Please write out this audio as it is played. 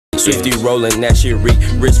Swifty rolling, that shit reek.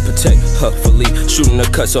 Wrist protect, fully. Shooting the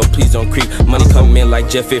cut, so please don't creep. Money come in like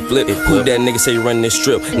Jeff it flip. Who that nigga say run this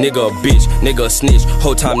strip? Nigga a bitch, nigga a snitch.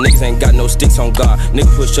 Whole time niggas ain't got no sticks on God.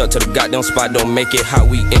 Nigga push up to the goddamn spot, don't make it how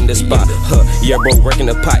we in the spot. Yeah, bro, working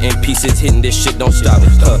the pot in pieces, hitting this shit, don't stop.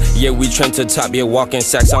 Yeah, we trend to top, yeah, walking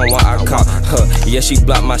sacks on what I caught. Yeah, she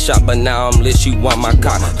blocked my shot, but now I'm lit, she want my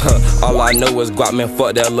cock. All I know is guap, man,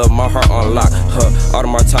 fuck that, love my heart on lock. All of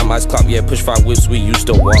my time, ice clock, yeah, push 5 whips, we used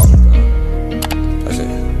to walk. That's it.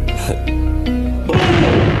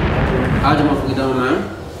 How'd you motherfucker doing, man?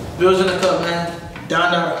 Billz in the cup, man.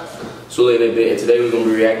 Down. Swouly, and today we're gonna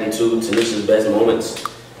be reacting to Tanisha's best moments.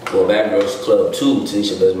 Well, Bad Girls Club 2,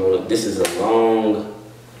 Tanisha's best moment. This is a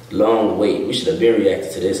long wait. We should have been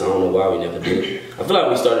reacting to this. I don't know why we never did it. I feel like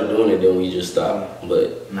we started doing it, then we just stopped.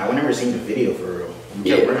 But nah, we never seen the video for real. We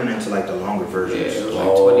kept running into like the longer versions. Yeah, it was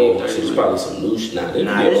like 20, 30 it's probably some new shit.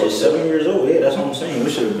 Nah, it's just 7 years old. Yeah, that's what I'm saying. We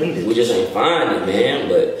should have been there. We just ain't find it, man.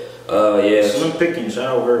 But yeah. Slim picking,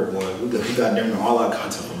 shout out her, boy. We got them all our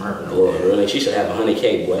content from her. Boy, really, she should have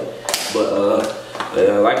 100K, boy. But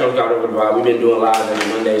like I got over the vibe, we've been doing live every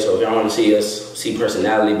Monday, so if y'all want to see us, see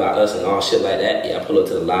personality by us and all shit like that, yeah, pull up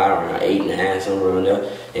to the live around 8 and a half, somewhere around there,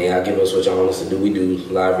 and y'all give us what y'all want us to do. We do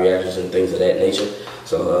live reactions and things of that nature.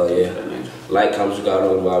 So yeah, like, comment, we got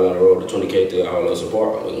over the vibe on the road to 20K through all our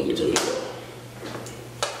support. We're gonna get to it.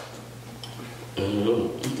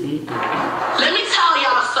 Let me tell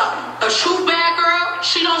y'all something. A true bad girl,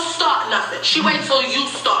 she don't start nothing. She waits till you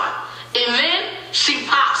start, and then she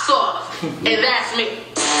pops off, and that's me.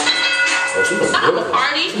 I'm a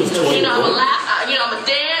party, you know, I'm a laugh, you know, I'm a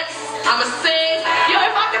dance, I'm a sing. Yo,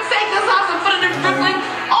 if I can take this house and put it in Brooklyn,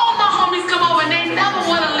 all my homies come over and they never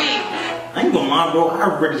want to leave. I ain't gonna lie, bro.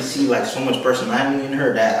 I really see like so much personality in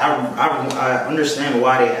her that I understand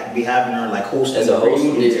why they be having her like hosting as a host.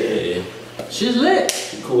 Yeah. She's lit.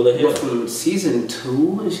 She cool as hell. From season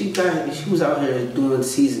 2, and she was out here doing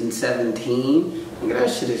season 17. Look at that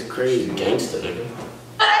shit is crazy. Gangster, nigga.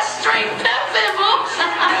 That's straight pimpin', boo.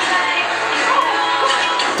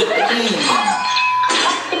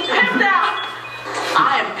 Pimped out.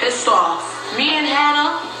 I am pissed off. Me and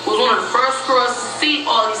Hannah was one of the first girls to see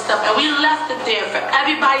all these stuff, and we left it there for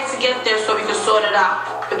everybody to get there so we could sort it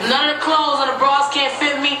out. If none of the clothes and the bras can't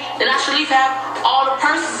fit me, then I should at least have all the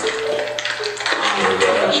purses.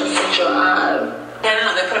 I should fit your eye.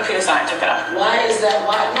 No, they put a penis on it, took it off. Why is that?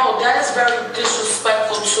 Why? No, that is very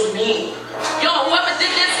disrespectful to me. Yo, whoever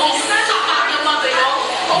did this, oh, snatch up your mother, yo.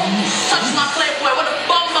 Oh, touch my playboy, what a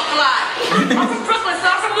bumper fly. I'm from Brooklyn, so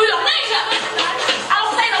I'm from New York. I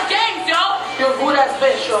don't play no games, yo. You're a rude ass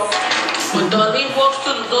bitch, yo. When Darlene walks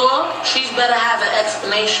through the door, she's better have an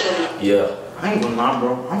explanation. Yeah. I ain't gonna lie,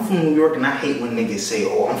 bro. I'm from New York and I hate when niggas say,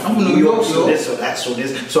 oh, I'm from New York, so this, so that, so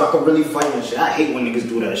this, so I can really fight and shit. I hate when niggas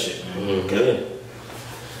do that shit, man. Okay?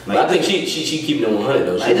 Like, I think she keeping it 100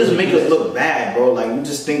 though. It just make us look bad, bro. Like, we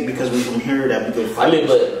just think because we from here that we can fight. I mean,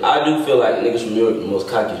 but I do feel like niggas from New York are the most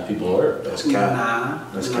cockiest people on earth. That's cap.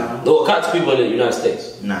 Nah. That's cap. No, cocky people in the United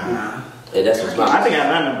States. Nah. Hey, that's what's not. I think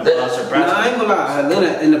Atlanta surpassed. Nah, I ain't gonna lie.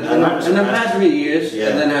 Atlanta in the past 3 years,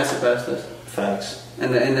 Atlanta has surpassed us. Facts.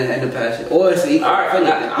 In the past, or it's equal. All right,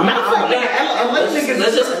 let's just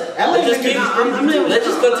continue.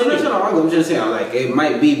 I'm just saying, like, it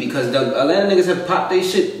might be because the Atlanta niggas have popped their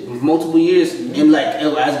shit multiple years, and like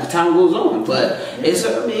as the time goes on. But it's,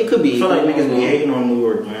 I mean, it could be. I feel like niggas be hating on New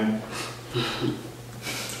York, man.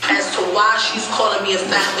 As to why she's calling me a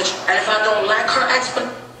fat bitch, and if I don't like her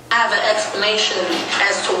I have an explanation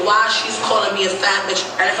as to why she's calling me a fat bitch,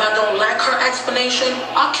 and if I don't like her explanation,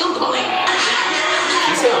 I'll kill the lady.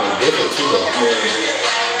 She sounds different too, though.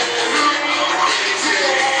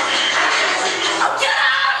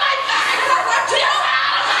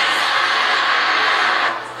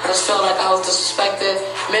 I just felt like I was disrespected.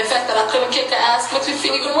 I mean, the fact that I couldn't kick her ass makes me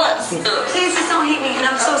feel even worse. Please just don't hate me, and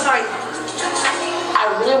I'm so sorry.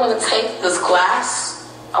 I really want to take this glass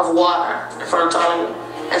of water in front of Tony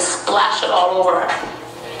and splash it all over her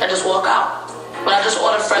and just walk out. But I just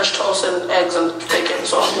ordered French toast and eggs and bacon,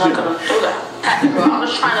 so I'm not gonna do that. I'm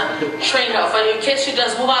just trying to train her for in case she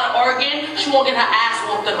does move out of Oregon, she won't get her ass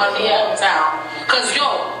whooped in my town. Cause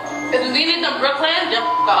yo, if we need them Brooklyn, they'll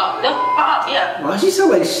up, yeah. Well, she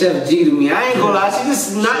sound like Chef G to me. I ain't gonna lie, she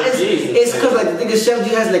just not. It's cause like the thing is, Chef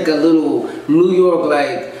G has like a little New York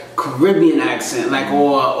like Caribbean accent, like,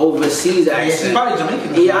 or overseas accent. She's probably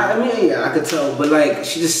Jamaican. Yeah, I mean, yeah, I could tell, but like,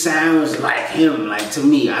 she just sounds like him, like to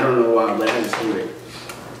me. I don't know why, but I just hear it.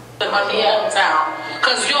 In my town,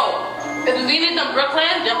 cause yo, if we need them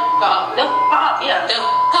Brooklyn, they'll up, yeah, they'll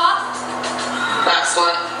pop. That's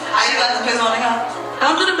what. How you got the piss on the house?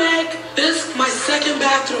 I'm gonna make This is my second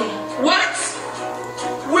bathroom. What?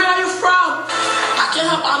 Where are you from? I can't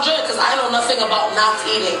help Andrea because I know nothing about not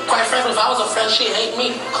eating. Quite frankly, if I was a friend, she'd hate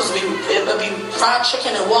me because it would be fried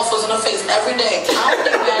chicken and waffles in her face every day. I don't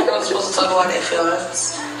think bad girls are supposed to talk about their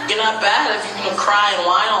feelings. You're not bad if you're gonna cry and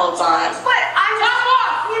whine all the time. But I'm just... Pop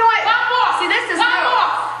off! You know what? Pop off! See, this is real.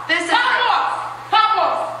 This is Pop off! Pop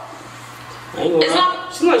off! I ain't gonna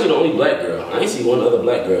lie. She's not the only black girl. I ain't seen one other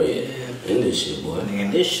black girl yet in this shit, boy.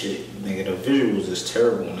 Nigga, this shit, nigga, the visuals is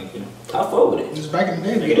terrible, nigga. I fuck with it. Just back in the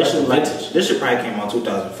day, Nigga, this shit vintage. This shit probably came out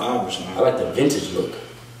 2005 or something. I like the vintage look.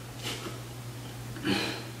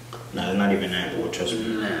 Nah, it's not even that, boy. Trust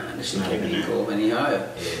me. Nah, it's not even that. Go any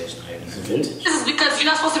higher. Yeah, it's not even that. Vintage. This is because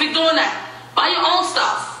you're not supposed to be doing that. Buy your own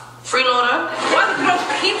stuff. Freeloader. Why would you throw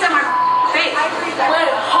pizza in my face?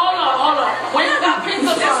 Wait, hold on. Where you got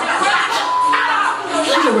pizza from?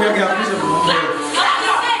 She's a weird guy. She's a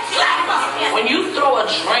When you throw a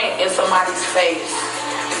drink in somebody's face,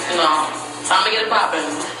 you know, time to get it popping.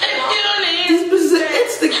 This bitch is an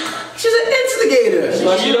she's an instigator.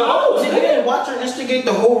 You know, nigga, watch her instigate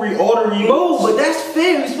the whole reordering. Bro, but that's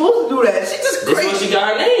fair. You're supposed to do that. She just This crazy. when she got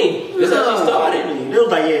her name. This how she started. It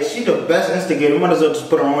was like, yeah, she the best instigator. Might as well just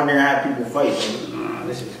put her on there and have people fight. Nah,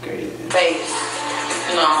 this is crazy. Face.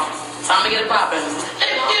 You know, time to get it popping.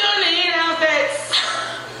 If you don't need a face,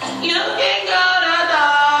 you can go to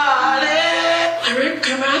darling. Lyric,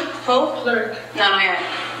 come on. Who? Lyric. No, not yet.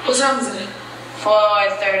 What time is it?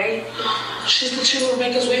 4:30. She's the chick who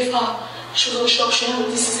make us wait for her. She was gonna show up. She had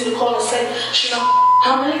BGC to call and say, she know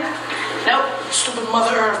how many? Nope. Stupid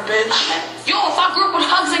Mother Earth, bitch. Yo, if I grew up with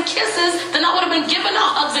hugs and kisses, then I would have been giving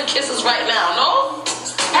out hugs and kisses right now, no?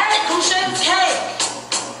 Hey, come share the cake.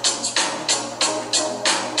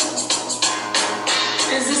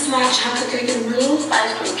 Is this not chocolate cake and real?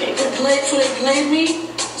 Ice cream cake. They played me?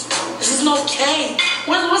 This is no cake.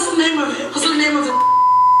 What's the name of it? What's the name of it?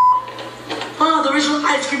 Oh, the original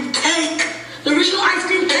ice cream cake. The original ice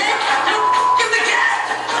cream cake. Give the cake.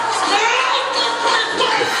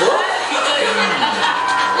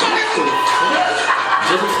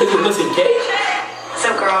 Just because it wasn't cake? What's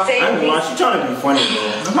up, girl? I ain't gonna lie, she trying to be funny,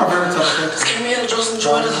 bro. I'm not very tough. Just give me a Joseph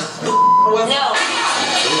Jordan. No.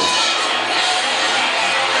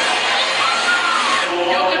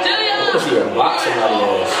 Yo, Cordelia. I want to see her box somebody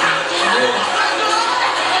else.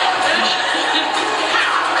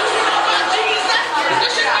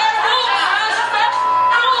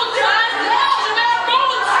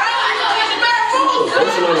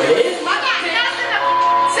 Person on her head?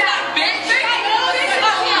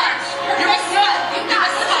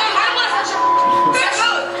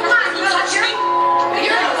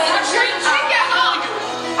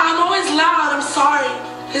 I'm always loud, I'm sorry.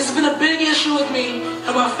 This has been a big issue with me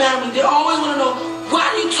and my family. They always want to know, why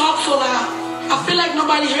do you talk so loud? I feel like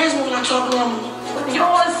nobody hears me when I talk normal. You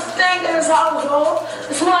always stink in this house, yo.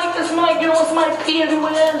 It smell like, you know, somebody pee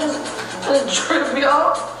everywhere and just drip,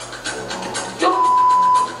 yo.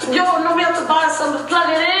 Yo, no, we have to buy something. Plug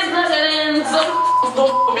it in.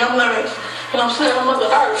 Don't me, I'm lyric. You know what I'm saying? I'm Mother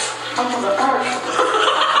Earth. She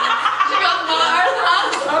got Mother Earth,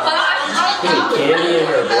 huh? Candy in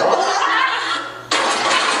her bra?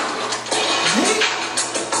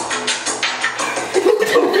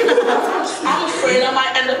 I'm afraid I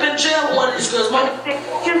might end up in jail with one of these girls.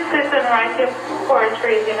 Just sit and write your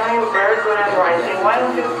poetry. You know you're very good at writing. Why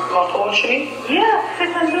don't you? My poetry? Yeah,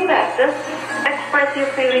 sit and do that. Just express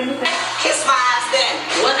your feelings. Kiss my ass then.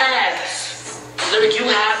 What ass? Lyric, you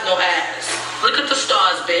have no ass. Look at the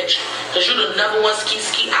stars, bitch. Cause you're the number one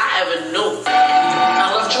ski I ever knew.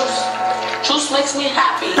 I love juice. Juice makes me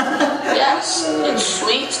happy. Yes, it's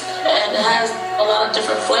sweet and it has a lot of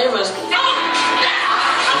different flavors.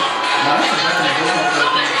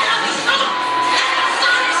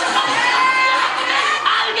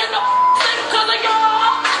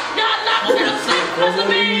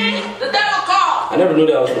 The devil called. I never knew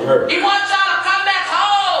that was from her. He wants y'all to come back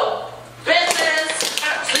home. Bitches.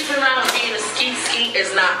 Sleeping around being a skeet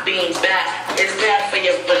is not being bad. It's bad for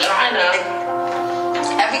your vagina.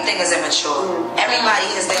 Everything is immature. Everybody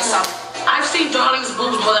has been something. I've seen Darling's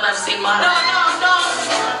boobs more than I've seen mine. No.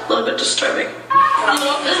 A little bit disturbing. You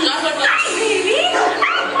know, this guy's like, baby.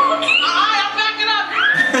 I'm backing up.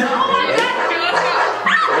 Oh my God.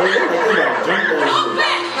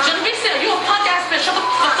 Genevieve, you a punk ass bitch. Shut the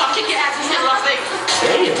fuck up. Kick your ass in here, Las Vegas.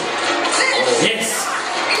 Damn. Yes.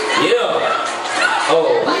 Yeah.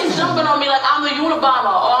 Oh. Why you jumping on me like I'm the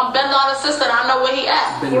Unabomber or I'm Ben Laden's sister and I know where he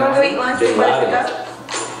at? You want to eat lunch? Bin Laden.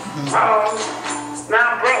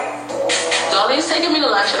 Now, bro. Darling, Swouly's taking me to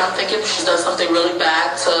lunch, and I'm thinking she does something really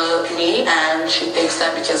bad to me, and she thinks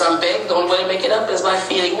that because I'm big, the only way to make it up is by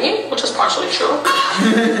feeding me, which is partially true.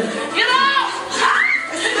 Get out!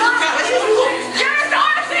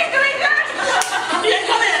 Yeah,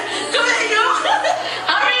 come here, you.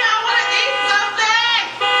 Hurry, I want to eat something.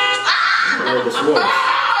 I'm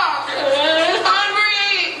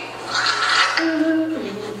hungry.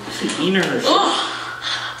 She's eating her shit.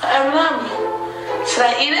 Should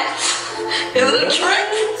I eat it? Is it a trick?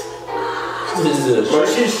 Bro,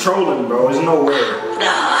 she's trolling, bro. There's no way.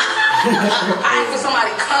 I asked for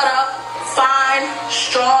somebody cut up, fine,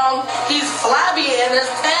 strong. He's flabby and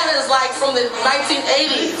his tan is like from the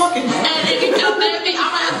 1980s. And if he comes at me,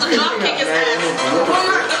 I'm gonna have to drop kick his ass.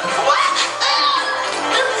 What?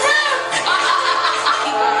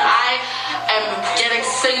 I am getting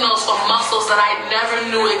signals from muscles that I never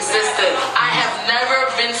knew existed. I have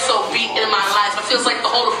never been so beat in my life. It feels like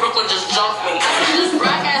the whole of Brooklyn just jumped me. This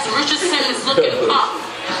brag ass Richard Simmons looking up.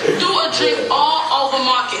 Do a drink all over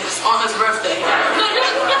Marcus on his birthday. No, you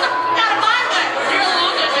gotta buy one. You're a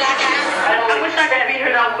loser, jackass. I wish I could beat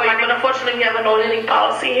her down for you, but unfortunately we have a no-hitting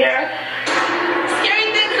policy here.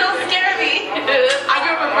 Scary things don't scare me. I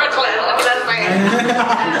grew up in Brooklyn. That's right.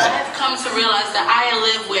 I've come to realize that I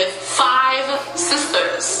live with 5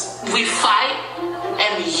 sisters. We fight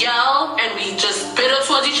and we yell and we just bitter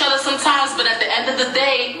towards each other sometimes, but at the end of the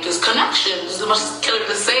day, there's connection. There's much killer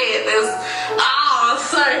to say it.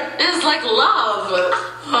 It's like love.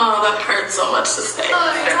 Oh, that hurts so much to say.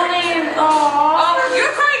 Oh,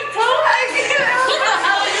 You're great too. What the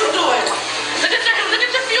hell are you doing? Look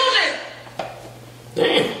at your fusion.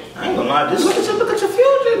 Damn. I ain't gonna lie. Look at your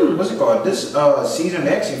fusion. What's it called? This season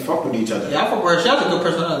they actually fuck with each other. Yeah, I fuck with her. She has a good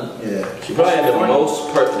personality. Yeah. She probably had the most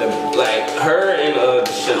like her and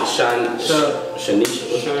Shanisha. What's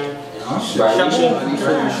her name?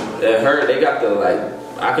 Shanisha. Her, they got the like.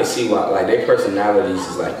 I can see why, like, their personalities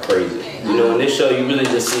is like crazy. You know, in this show, you really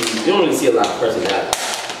just see, you don't really see a lot of personality.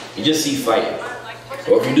 You just see fighting.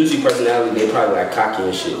 Or if you do see personality, they probably like cocky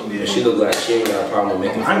and shit. Yeah. She look like she ain't got a problem with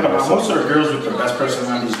making. I ain't gonna lie, most of the girls with the best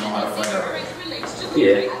personalities know how to fight out.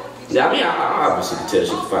 Yeah. I mean, I obviously can tell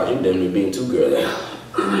she can fight. She definitely being too girl like.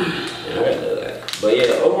 But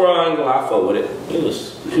yeah, overall, I ain't gonna lie, I fuck with it. She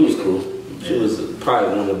was cool. She was probably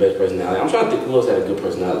one of the best personalities. I'm trying to think who else had a good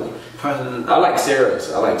personality. I like Sarah's.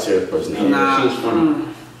 Personality. Nah, she was funny.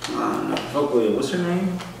 Fuck with, what's her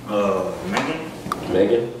name?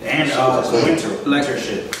 Megan. And Winter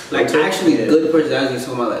shit. Like actually good personalities.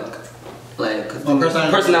 So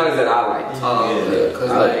personalities that I liked. Because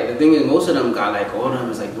like the thing is, most of them got like all of them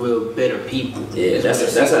is like real bitter people. Yeah, that's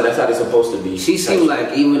how they're supposed to be. She seemed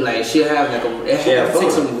like even like she'll have like it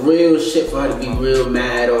takes some real shit for her to be real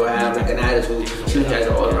mad or have like an attitude. She has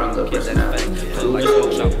an all around good personality.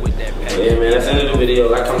 Yeah, man, that's the end of the video.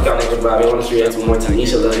 Like, comment, everybody. I want to see you have some more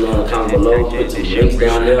Tanisha. Let us know in the comments below. Put some links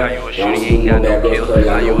down there. Y'all want to see more bad girls play.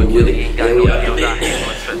 I know we with it. And we up.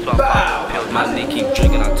 My nigga keep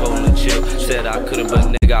drinking, I told him to chill. Said I couldn't, but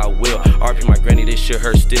nigga I will. RP my granny, this shit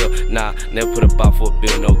hurt still. Nah, never put a bot for a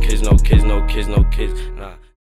bill. No kids, no kids, no kids, no kids. Nah.